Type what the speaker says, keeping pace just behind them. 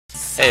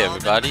Hey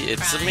everybody,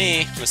 it's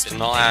me, Mr.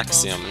 Null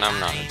Axiom, and I'm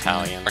not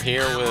Italian. We're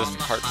here with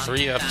part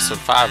 3, episode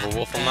 5 of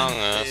Wolf Among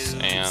Us,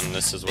 and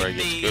this is where it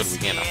gets good. We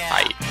get in a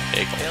fight,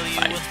 big old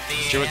fight.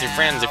 Share with your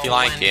friends if you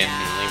like it,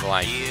 and leave a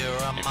like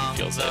if you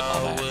feels it,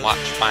 all that.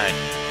 Watch, bye,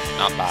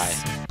 not bye.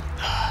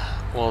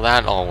 Well,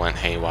 that all went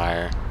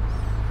haywire.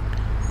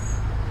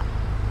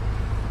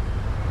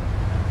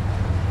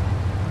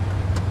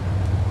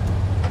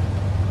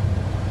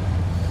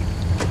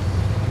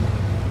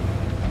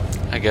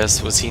 I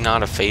guess, was he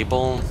not a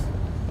fable?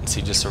 Is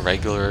he just a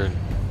regular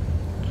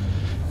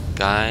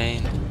guy?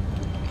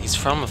 He's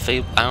from a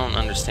fable. I don't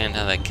understand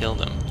how that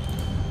killed him.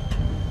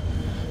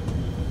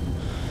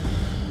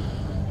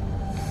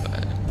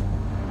 But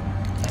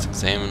let's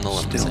examine the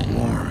limousine. Still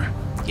warm.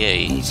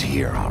 Yay. He's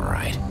here, all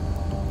right.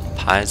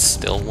 Pie's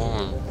still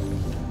warm.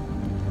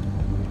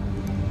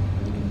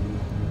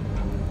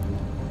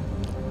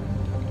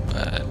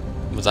 But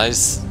was I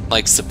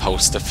like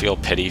supposed to feel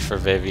pity for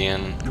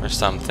Vivian or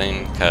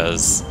something?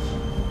 Because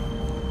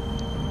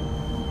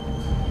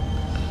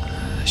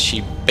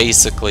she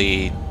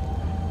basically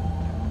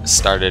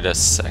started a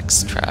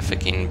sex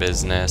trafficking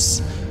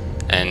business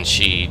and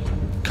she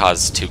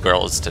caused 2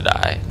 girls to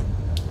die.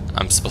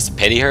 I'm supposed to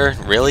pity her?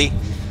 Really?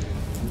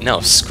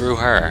 No, screw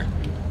her.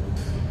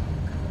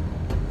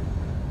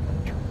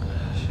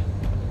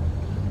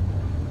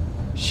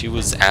 She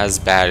was as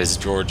bad as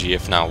Georgie,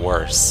 if not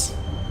worse.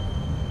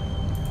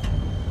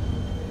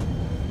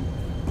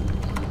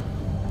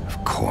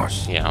 Of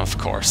course. Yeah, of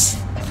course.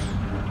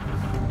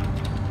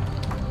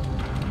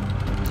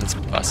 Let's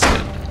bust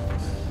it.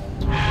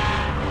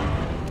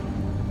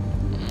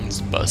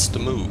 Let's bust a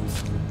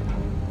move.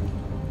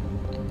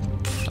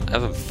 I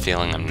have a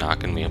feeling I'm not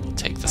going to be able to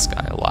take this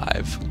guy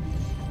alive.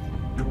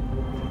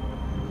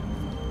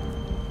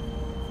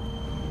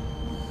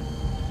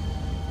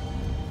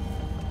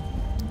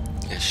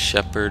 Is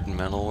Shepherd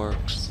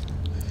Metalworks?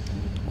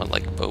 What,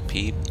 like Bo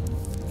Peep?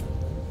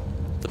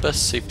 The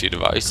best safety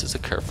device is a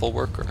careful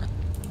worker.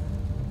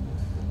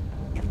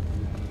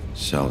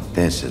 So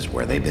this is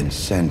where they've been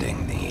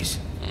sending these.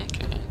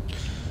 Okay.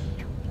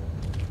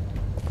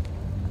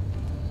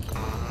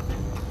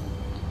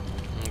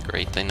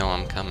 Great, they know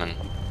I'm coming.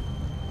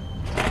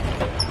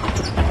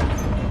 Probably.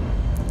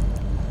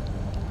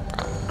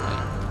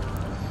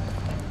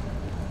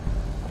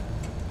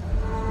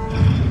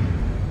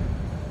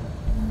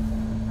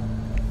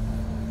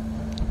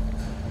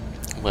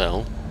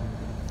 Well.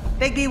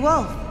 Biggie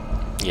Wolf.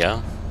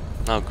 Yeah?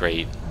 Oh,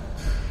 great.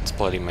 It's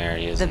Bloody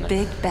Mary, isn't The it?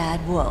 big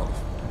bad wolf.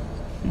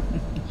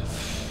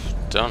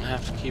 Don't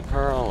have to keep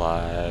her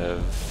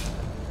alive.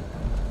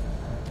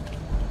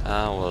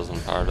 That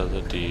wasn't part of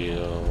the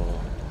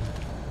deal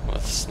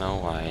with Snow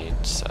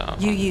White, so...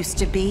 You used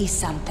to be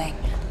something.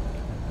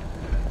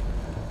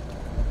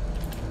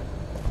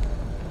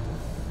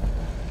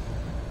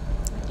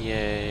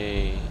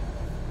 Yay.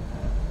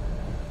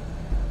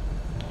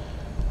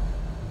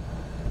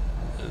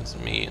 There's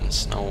me and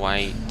Snow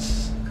White.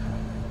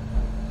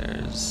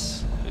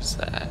 There's... who's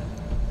that?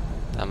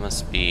 That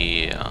must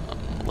be,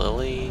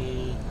 Lily?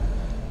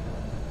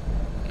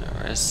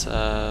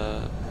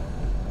 Narissa?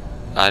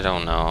 I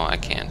don't know, I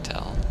can't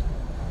tell.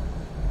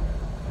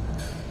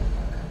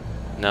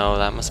 No,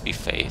 that must be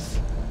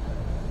Faith.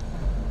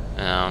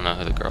 And I don't know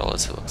who the girl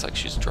is who looks like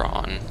she's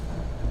drawn.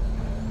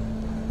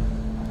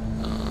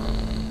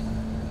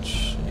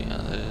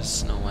 Yeah, there's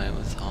Snow White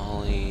with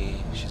Holly.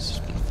 She's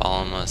just been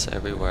following us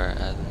everywhere,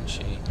 hasn't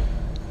she?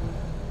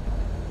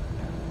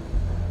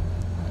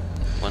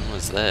 When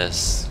was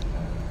this?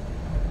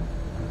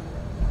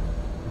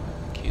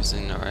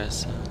 Accusing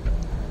Narissa?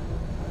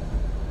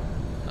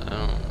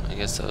 I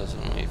guess that was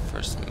when we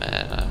first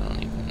met. I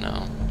don't even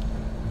know.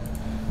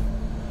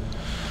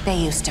 They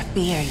used to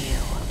fear you.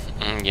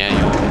 Yeah,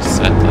 you always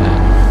said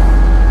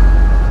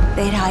that.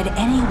 They'd hide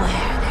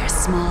anywhere their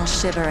small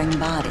shivering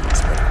bodies would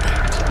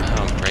fit.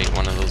 Oh, great,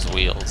 one of those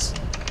wheels.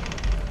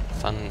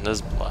 Fun,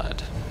 there's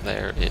blood.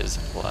 There is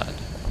blood.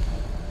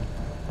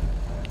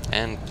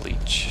 And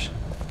bleach.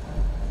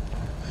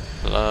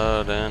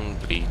 Blood and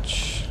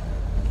bleach.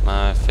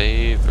 My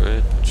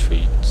favorite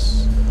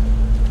treats.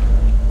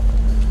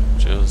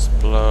 Just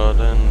blood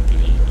and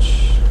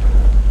bleach.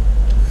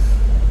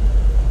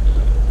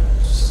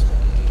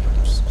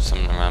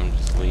 Something around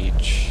with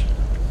bleach.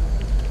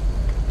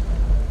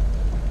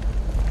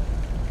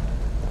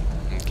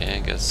 Okay, I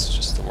guess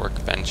just the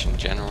workbench in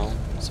general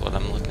is what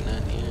I'm looking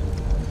at here.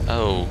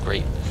 Oh,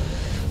 great.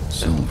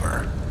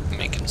 Silver.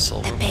 Making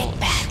silver The big bullets.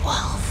 bad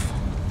wolf.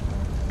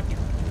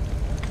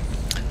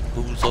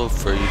 Who's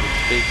afraid of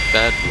the big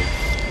bad wolf?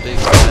 The big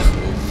bad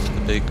wolf.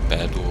 The big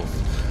bad wolf.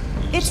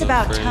 Who's It's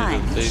about afraid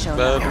time of the you big showed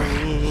bad up.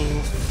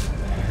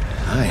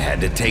 wolf? I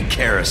had to take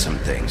care of some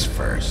things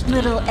first.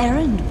 Little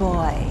errand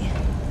boy.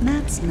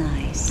 That's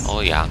nice. Oh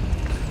yeah.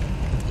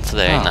 It's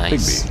very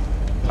nice.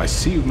 Bigby, I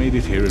see you made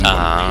it here in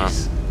one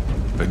piece.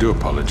 I do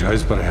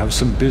apologize, but I have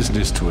some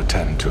business to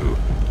attend to.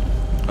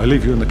 I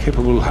leave you in the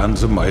capable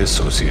hands of my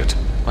associate.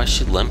 Why is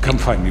she limping? Come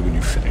find me when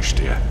you've finished,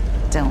 dear.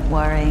 Don't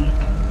worry.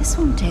 This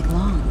won't take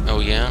long. Oh,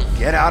 yeah?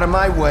 Get out of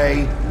my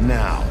way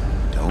now.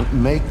 Don't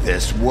make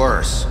this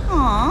worse.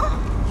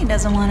 Aw, he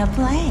doesn't want to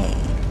play.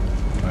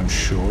 I'm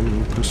sure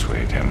you'll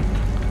persuade him.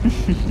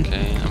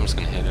 Okay, I'm just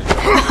gonna hit her.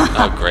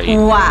 Oh, great.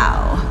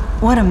 Wow,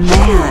 what a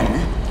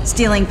man.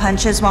 Stealing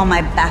punches while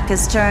my back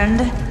is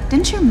turned?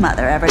 Didn't your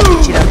mother ever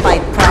teach you to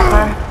fight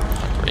proper?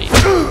 Great.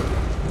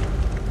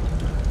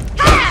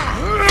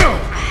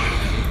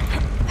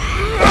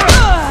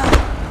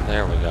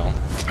 There we go.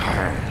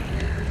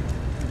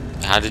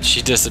 How did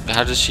she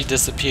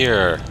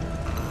disappear?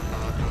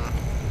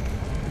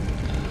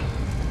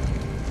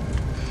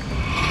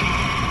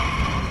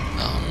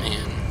 Oh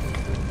man.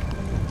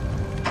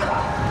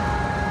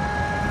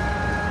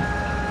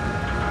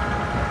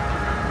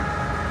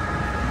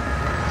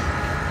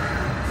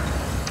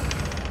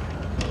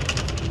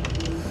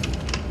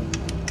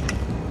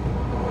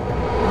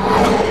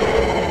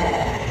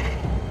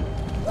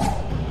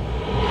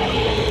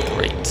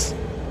 Great.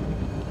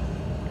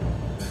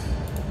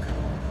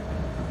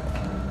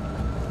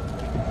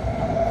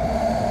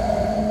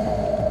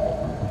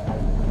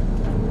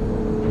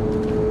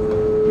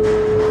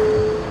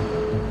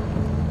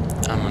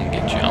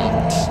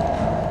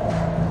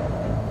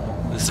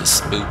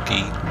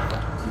 Spooky.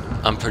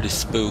 I'm pretty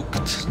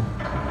spooked.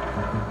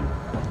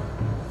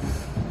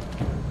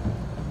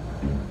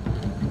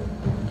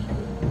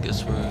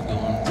 Guess we're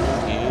going through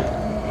here.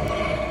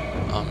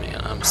 Oh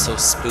man, I'm so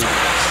spooked.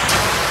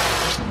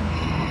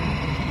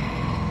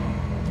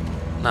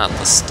 Not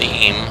the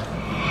steam.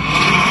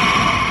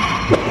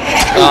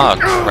 Oh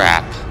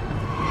crap.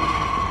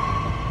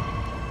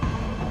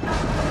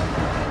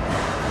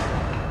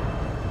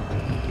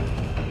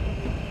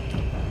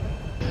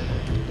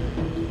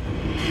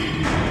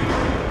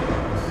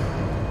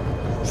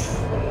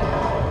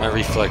 My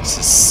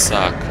reflexes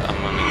suck. I'm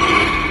gonna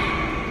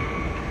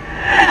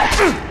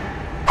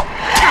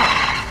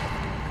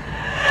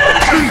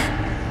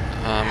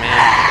oh man,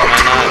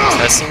 am I not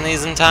testing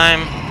these in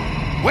time?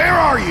 Where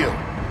are you?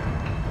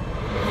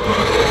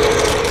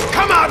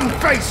 Come out and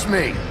face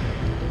me!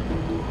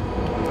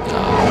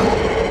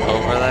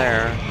 Over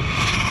there.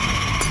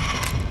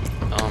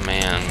 Oh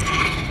man,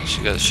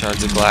 she got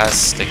shards of glass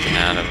sticking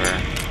out of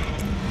her.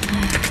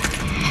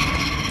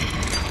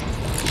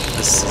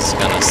 This is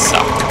gonna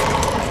suck.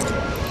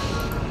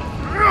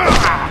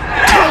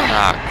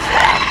 Ah,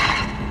 crap.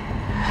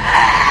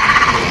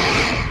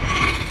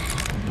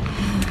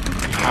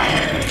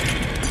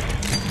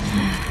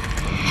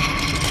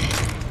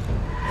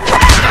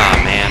 Ah,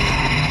 man.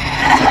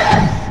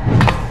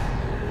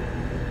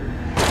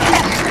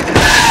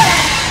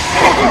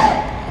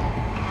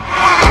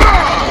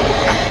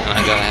 And I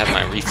gotta have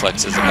my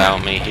reflexes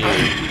about me here.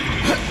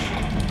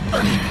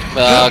 Come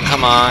on,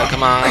 come on.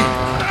 Come on, come on,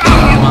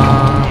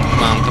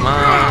 come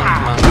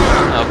on, come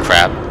on. Oh,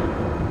 crap.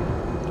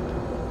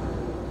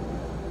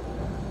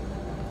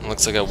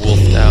 Looks like I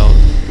wolfed out.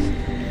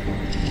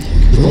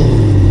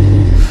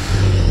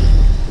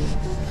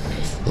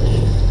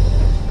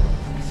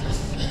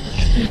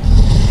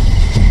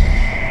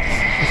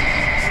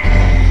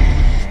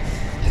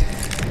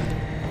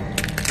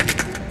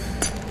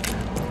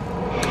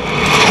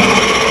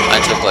 I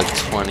took like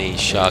 20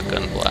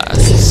 shotgun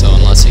blasts, so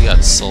unless you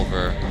got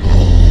silver.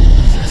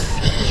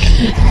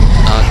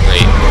 Oh,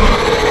 great.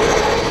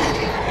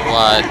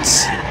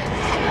 What?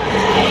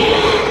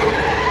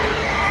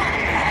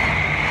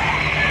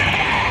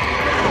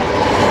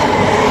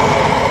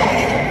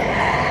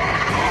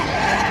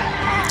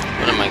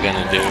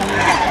 Gonna do?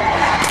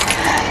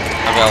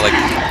 I've got like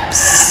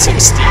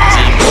 60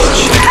 demon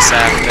chicks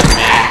after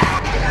me.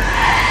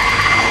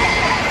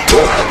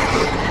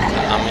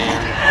 Oh man.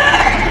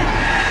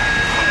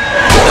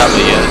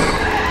 W.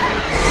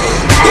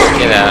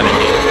 Get out of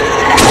here.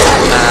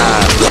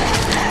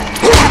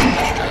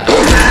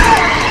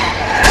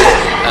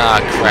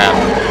 Crap. Oh man.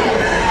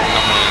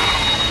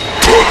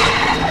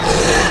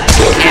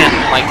 I can't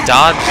like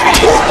dodge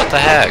these. What the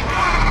heck?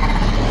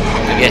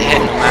 I get hit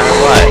no matter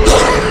what.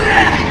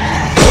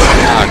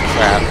 Ah,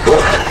 crap.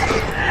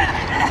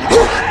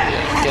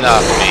 Yeah, get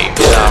off me,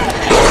 get off me.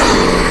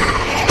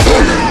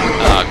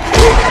 Ah,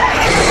 crap.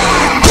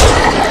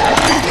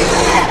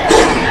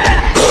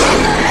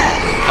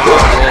 Come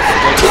on, Wolf,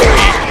 break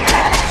free.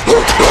 Come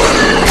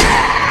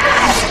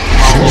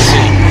on,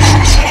 Wolfie.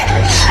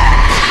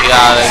 You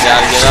gotta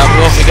get up,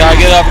 Wolf, you gotta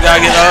get up,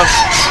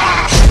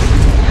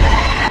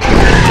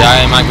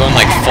 Am I going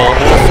like full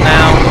Wolf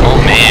now? Oh,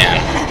 man.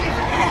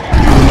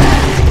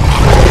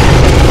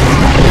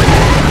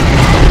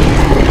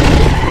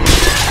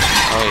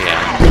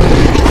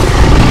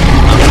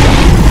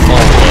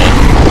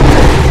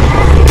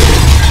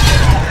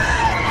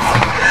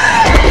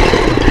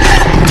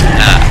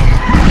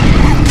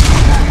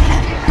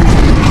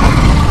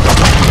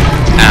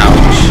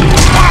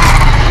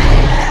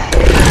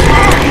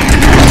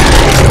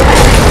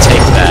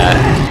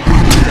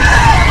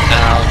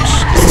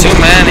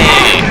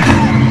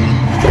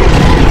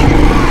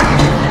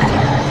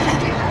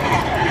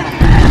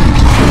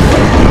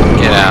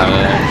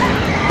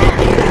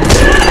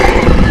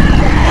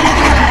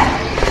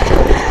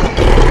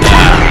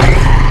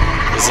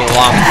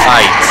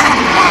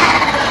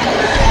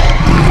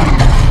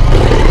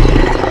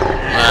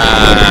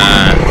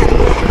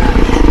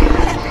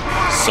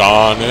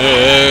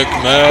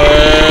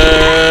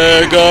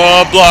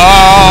 Mega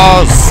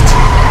Blast!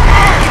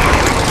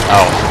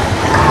 Oh.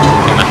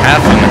 And a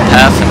half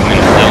and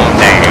little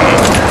damn.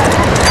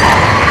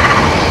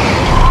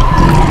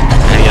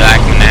 How do you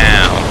like me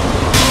now?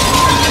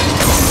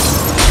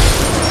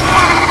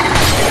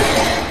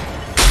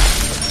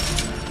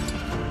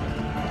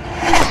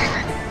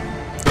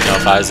 You know,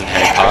 if I was in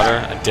Harry Potter,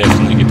 I'd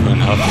definitely get put in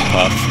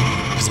Hufflepuff.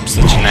 Because I'm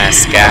such a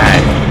nice guy.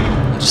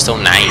 I'm just so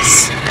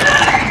nice.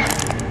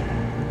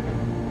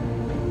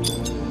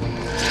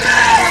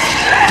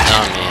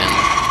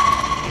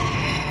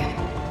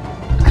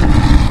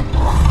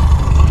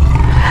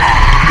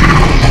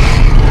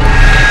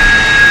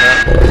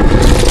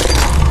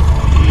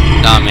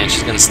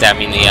 She's gonna stab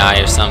me in the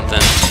eye or something.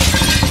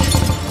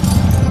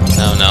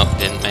 No,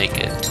 didn't make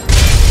it.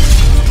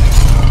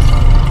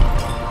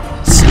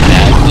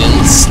 Stabbed in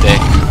the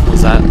stick.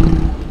 Was that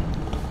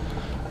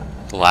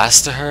the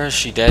last of her? Is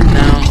she dead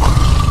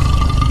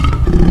now?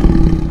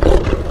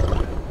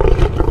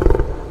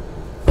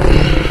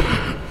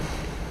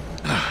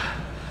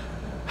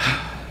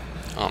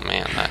 Oh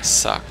man, that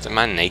sucked. Am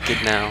I naked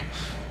now?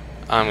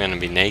 I'm gonna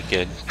be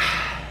naked.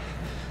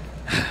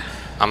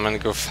 I'm gonna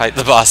go fight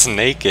the boss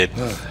naked.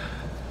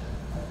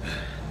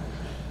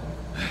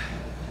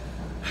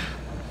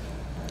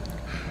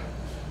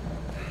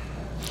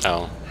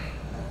 Oh.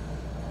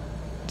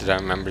 Did I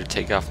remember to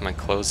take off my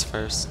clothes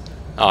first?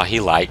 Oh, he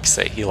likes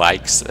it. He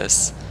likes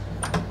this.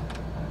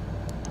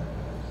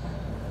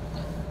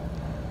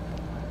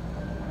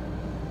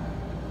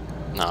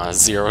 Nah,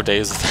 0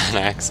 days without an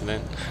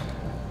accident.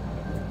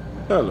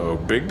 Hello,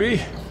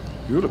 Bigby.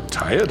 You look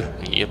tired.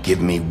 Yep.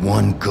 Give me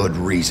one good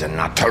reason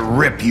not to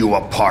rip you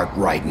apart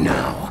right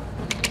now.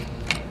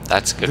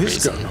 That's a good This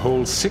reason. gun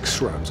holds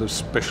 6 rounds of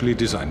specially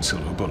designed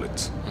silver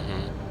bullets.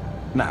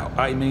 Now,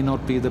 I may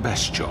not be the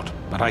best shot,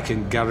 but I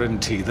can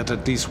guarantee that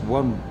at least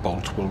one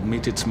bolt will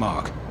meet its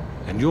mark,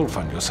 and you'll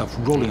find yourself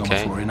rolling on the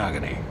floor in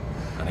agony,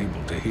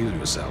 unable to heal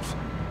yourself.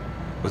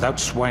 Without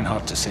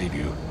Swinehart to save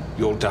you,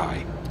 you'll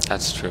die.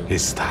 That's true.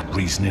 Is that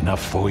reason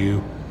enough for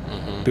you?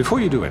 Before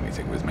you do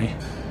anything with me,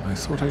 I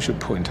thought I should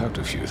point out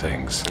a few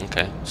things.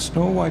 Okay.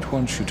 Snow White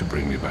wants you to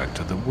bring me back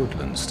to the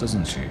woodlands,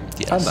 doesn't she?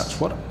 Yes. And that's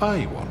what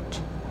I want.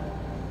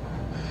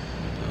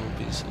 Don't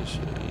be so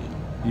shitty.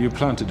 You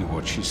plan to do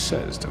what she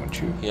says, don't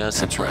you?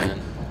 Yes, That's right.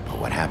 But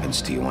what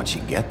happens to you once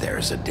you get there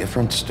is a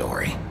different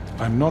story.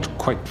 I'm not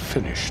quite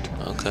finished.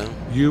 Okay.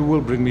 You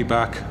will bring me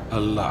back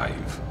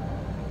alive.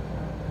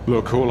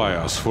 Look, all I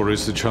ask for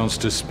is the chance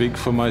to speak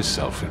for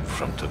myself in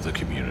front of the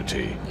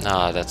community.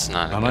 No, that's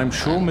not. And I'm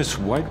sure Miss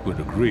White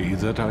would agree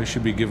that I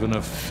should be given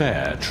a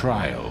fair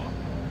trial.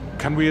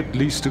 Can we at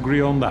least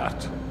agree on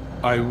that?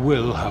 I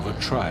will have a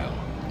trial.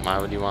 Why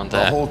would you want The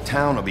that? whole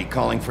town will be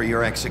calling for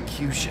your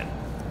execution.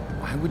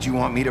 Why would you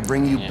want me to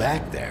bring you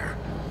back there?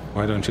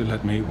 Why don't you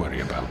let me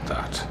worry about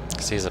that?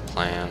 Because he has a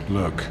plan.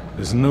 Look,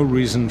 there's no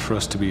reason for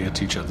us to be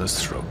at each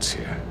other's throats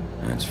here.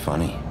 That's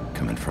funny,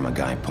 coming from a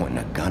guy pointing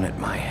a gun at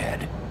my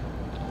head.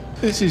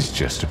 This is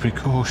just a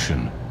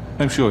precaution.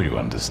 I'm sure you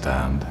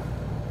understand.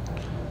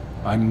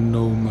 I'm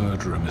no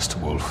murderer, Mr.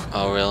 Wolf.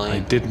 Oh, really? I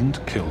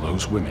didn't kill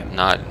those women.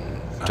 Not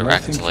And I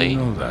directly. think you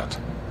know that.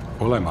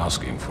 All I'm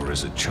asking for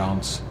is a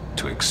chance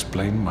to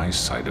explain my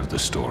side of the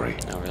story.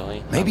 Oh,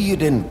 really? Maybe you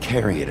didn't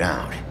carry it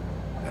out.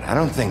 But I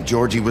don't think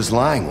Georgie was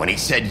lying when he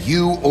said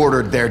you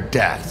ordered their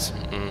deaths.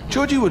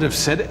 Georgie would have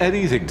said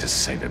anything to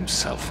save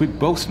himself. We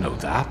both know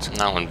that.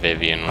 Not when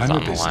Vivian was I'm a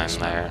on the line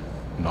businessman, there.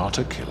 not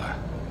a killer.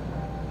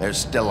 There's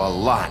still a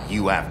lot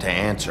you have to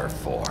answer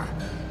for.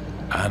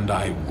 And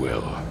I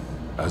will,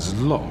 as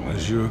long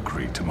as you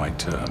agree to my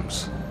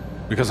terms.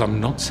 Because I'm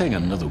not saying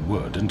another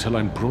word until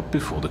I'm brought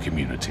before the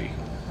community.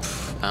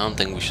 I don't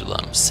think we should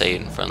let him say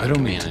it in front of I the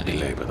don't mean community.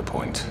 to belabor the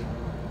point,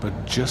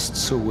 but just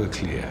so we're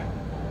clear,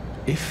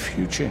 if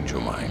you change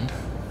your mind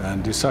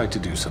and decide to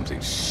do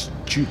something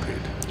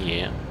stupid,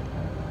 Yeah.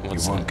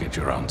 What's you won't get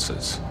your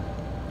answers.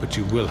 But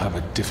you will have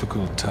a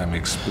difficult time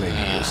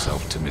explaining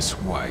yourself to Miss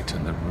White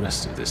and the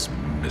rest of this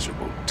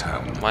miserable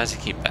town. Why does he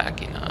keep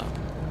backing up?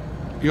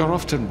 You're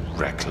often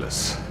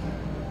reckless,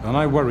 and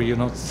I worry you're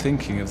not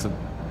thinking of the...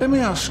 Let me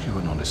ask you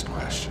an honest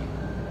question.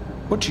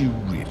 What do you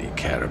really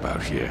care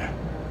about here?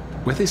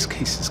 Where this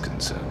case is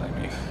concerned, I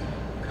mean.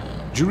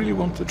 Do you really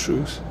want the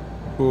truth?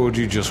 Or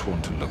do you just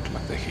want to look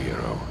like the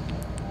hero?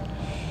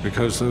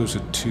 Because those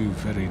are two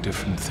very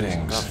different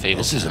things.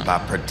 This is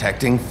about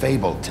protecting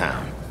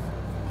Fabletown.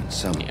 When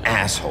some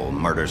asshole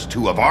murders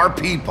 2 of our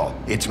people,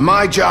 it's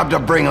my job to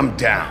bring them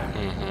down.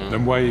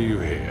 Then why are you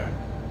here?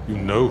 You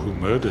know who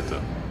murdered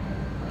them.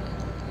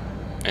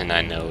 And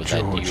I know that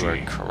you are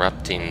Georgie.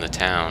 corrupting the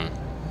town.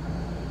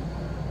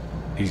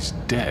 He's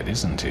dead,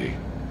 isn't he?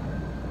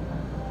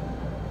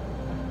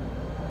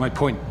 My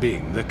point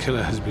being, the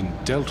killer has been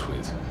dealt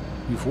with.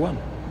 You've won.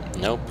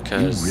 Nope, You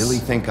because... really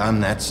think I'm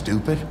that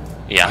stupid?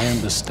 Yeah. I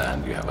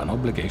understand you have an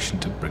obligation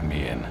to bring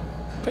me in,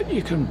 but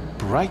you can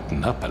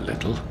brighten up a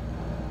little.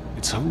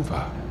 It's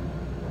over.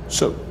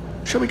 So,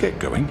 shall we get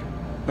going?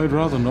 I'd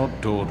rather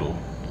not dawdle.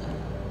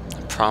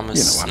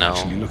 promise I'm no.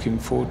 actually looking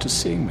forward to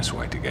seeing Miss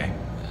White again.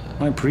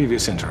 My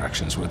previous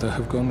interactions with her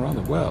have gone rather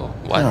well.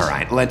 What? All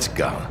right, let's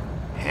go.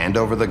 Hand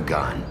over the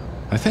gun.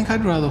 I think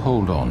I'd rather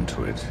hold on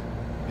to it,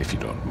 if you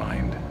don't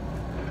mind.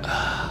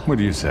 What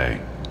do you say?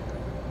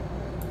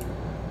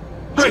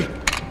 Hey!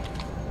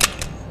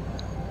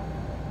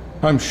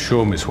 I'm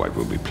sure Miss White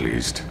will be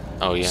pleased.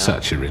 Oh, yeah?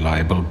 Such a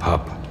reliable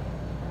pup.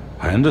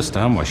 I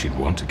understand why she'd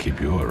want to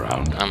keep you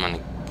around. I'm gonna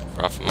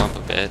rough him up a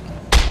bit.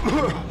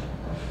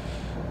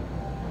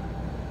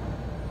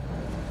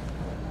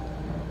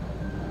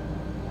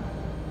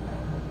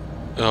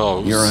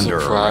 Oh, You're under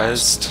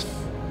surprised.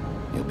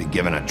 You'll be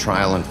given a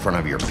trial in front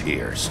of your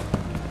peers.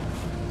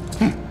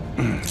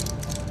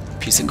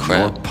 Piece of Your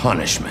crap.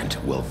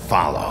 punishment will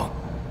follow.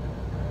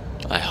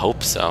 I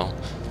hope so.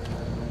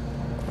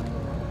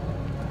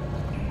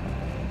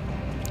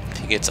 If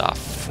he gets off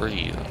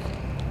free.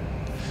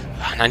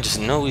 And I just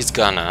know he's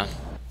gonna.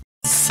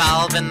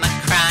 Solving the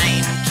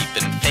crime,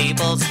 keeping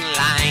fables in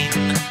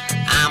line.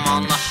 I'm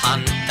on the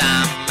hunt,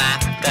 I'm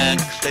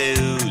after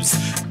clues.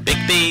 Big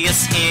B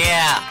is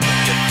here,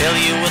 to fill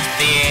you with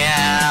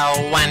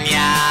fear when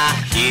you're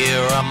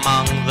here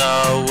among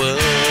the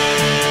woods.